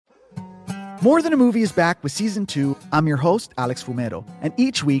More Than a Movie is back with Season 2. I'm your host, Alex Fumero, and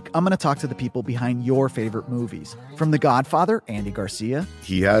each week I'm going to talk to the people behind your favorite movies. From The Godfather, Andy Garcia.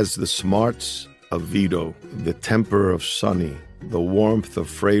 He has the smarts of Vito, the temper of Sonny, the warmth of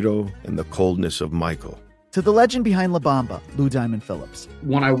Fredo, and the coldness of Michael. To the legend behind La Bamba, Lou Diamond Phillips.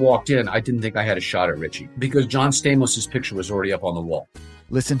 When I walked in, I didn't think I had a shot at Richie because John Stamos' picture was already up on the wall.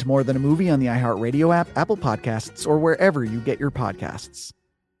 Listen to More Than a Movie on the iHeartRadio app, Apple Podcasts, or wherever you get your podcasts.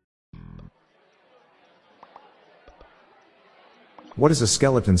 What is a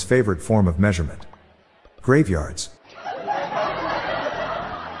skeleton's favorite form of measurement? Graveyards.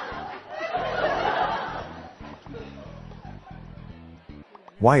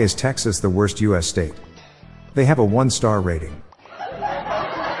 Why is Texas the worst U.S. state? They have a 1-star rating.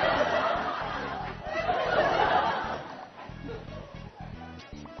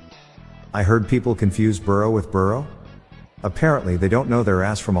 I heard people confuse burrow with burrow. Apparently they don't know their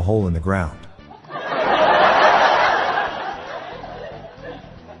ass from a hole in the ground.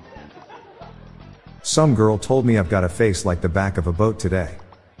 Some girl told me I've got a face like the back of a boat today.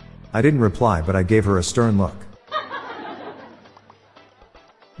 I didn't reply, but I gave her a stern look.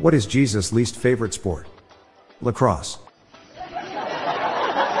 What is Jesus' least favorite sport? Lacrosse.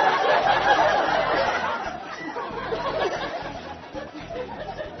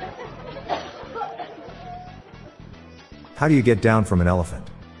 How do you get down from an elephant?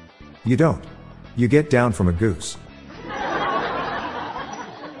 You don't. You get down from a goose.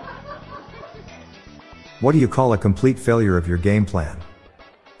 What do you call a complete failure of your game plan?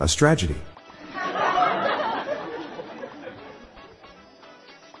 A strategy.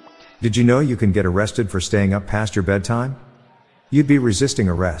 Did you know you can get arrested for staying up past your bedtime? You'd be resisting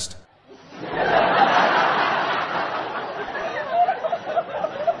arrest.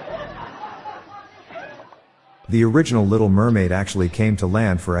 The original Little Mermaid actually came to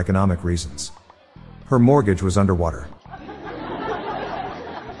land for economic reasons. Her mortgage was underwater.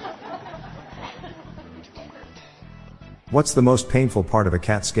 What's the most painful part of a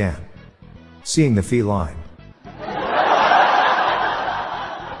CAT scan? Seeing the feline.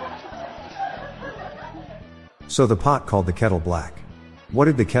 So the pot called the kettle black. What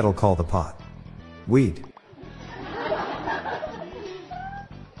did the kettle call the pot? Weed.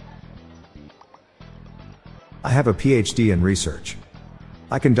 I have a PhD in research.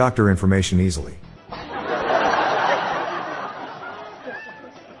 I can doctor information easily.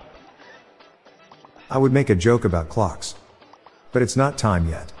 I would make a joke about clocks. But it's not time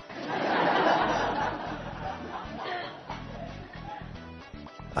yet.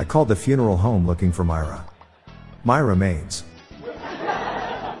 I called the funeral home looking for Myra. Myra Maines.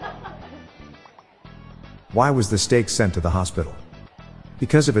 Why was the steak sent to the hospital?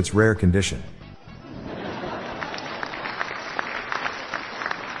 Because of its rare condition.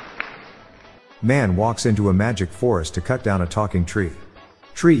 Man walks into a magic forest to cut down a talking tree.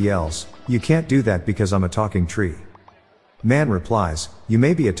 Tree yells, "You can't do that because I'm a talking tree." Man replies, "You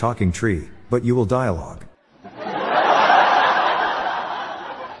may be a talking tree, but you will dialogue."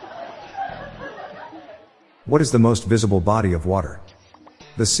 What is the most visible body of water?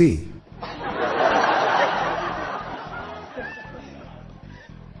 The sea.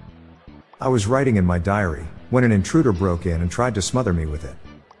 I was writing in my diary when an intruder broke in and tried to smother me with it.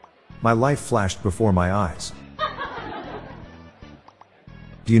 My life flashed before my eyes.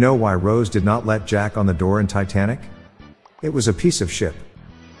 Do you know why Rose did not let Jack on the door in Titanic? It was a piece of shit.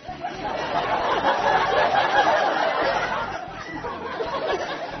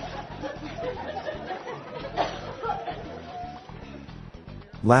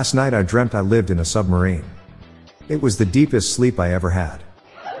 Last night I dreamt I lived in a submarine. It was the deepest sleep I ever had.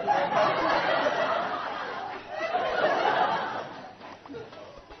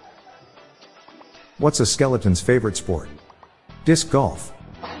 What's a skeleton's favorite sport? Disc golf.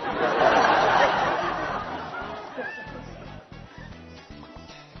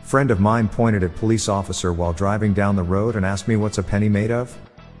 Friend of mine pointed at police officer while driving down the road and asked me what's a penny made of?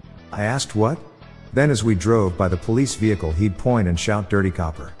 I asked what? Then as we drove by the police vehicle he'd point and shout, "Dirty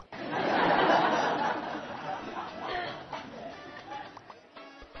copper."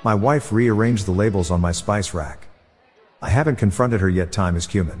 My wife rearranged the labels on my spice rack. I haven't confronted her yet. Time is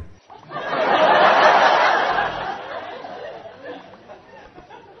cumin.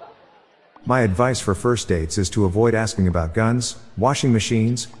 My advice for first dates is to avoid asking about guns, washing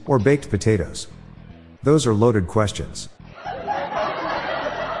machines, or baked potatoes. Those are loaded questions.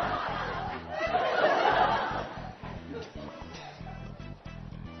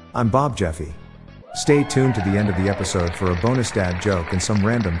 I'm Bob Jeffy. Stay tuned to the end of the episode for a bonus dad joke and some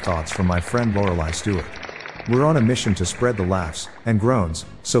random thoughts from my friend Lorelei Stewart. We're on a mission to spread the laughs and groans,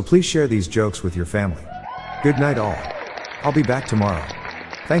 so please share these jokes with your family. Good night all. I'll be back tomorrow.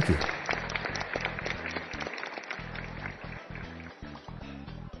 Thank you.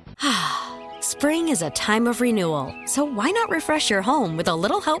 Spring is a time of renewal, so why not refresh your home with a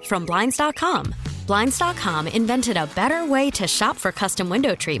little help from Blinds.com? Blinds.com invented a better way to shop for custom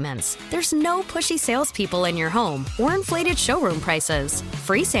window treatments. There's no pushy salespeople in your home or inflated showroom prices.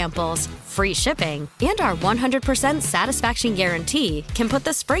 Free samples, free shipping, and our 100% satisfaction guarantee can put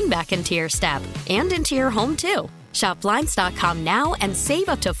the spring back into your step and into your home too. Shop Blinds.com now and save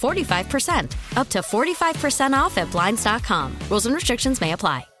up to 45%. Up to 45% off at Blinds.com. Rules and restrictions may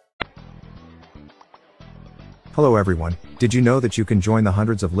apply. Hello everyone, did you know that you can join the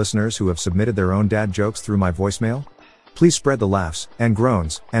hundreds of listeners who have submitted their own dad jokes through my voicemail? Please spread the laughs and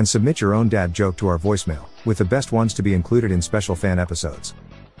groans and submit your own dad joke to our voicemail, with the best ones to be included in special fan episodes.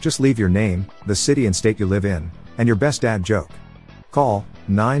 Just leave your name, the city and state you live in, and your best dad joke. Call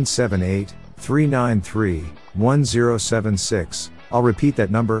 978-393-1076. I'll repeat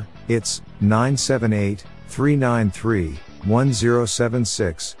that number, it's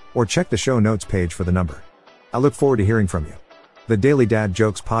 978-393-1076, or check the show notes page for the number. I look forward to hearing from you. The Daily Dad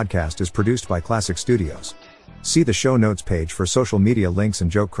Jokes podcast is produced by Classic Studios. See the show notes page for social media links and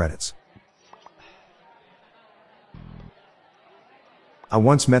joke credits. I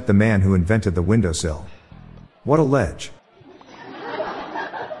once met the man who invented the windowsill. What a ledge.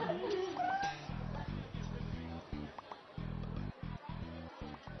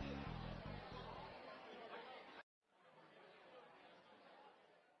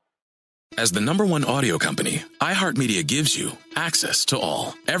 As the #1 audio company, iHeartMedia gives you access to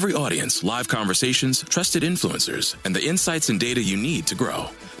all. Every audience, live conversations, trusted influencers, and the insights and data you need to grow.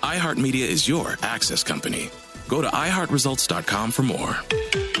 iHeartMedia is your access company. Go to iHeartResults.com for more.